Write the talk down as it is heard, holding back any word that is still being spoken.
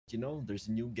you know, there's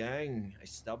a new gang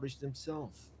established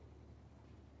themselves.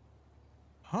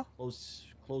 Huh?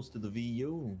 Close to the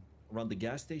VU, around the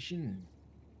gas station.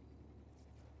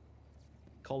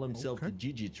 Call himself the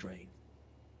GG train.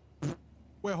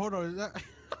 Wait, hold on.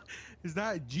 Is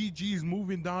that GG's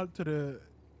moving down to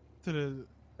the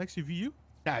next VU?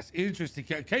 That's interesting.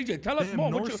 KJ, tell us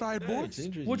more. North side boys.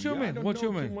 What you mean? I don't what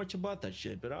you know mean? too much about that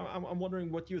shit, but I'm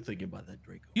wondering what you're thinking about that,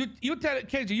 Draco. You tell it,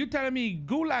 KJ. You telling me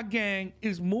Gulag Gang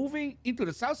is moving into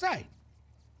the south side?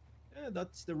 Yeah,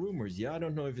 that's the rumors. Yeah, I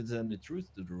don't know if it's any truth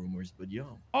to the rumors, but yeah.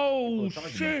 Oh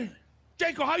shit,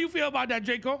 Jaco, how you feel about that,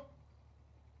 Jaco?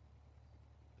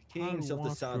 Kings of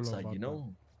the south side, you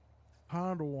know.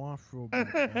 How do I feel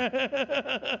about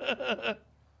that?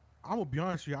 I'm gonna be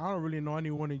honest with you. I don't really know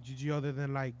anyone in GG other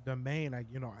than like the main, like,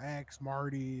 you know, X,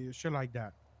 Marty, shit like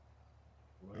that.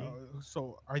 Right.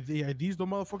 So are these the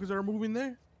motherfuckers that are moving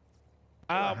there?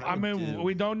 I mean,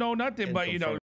 we don't know nothing, but you know.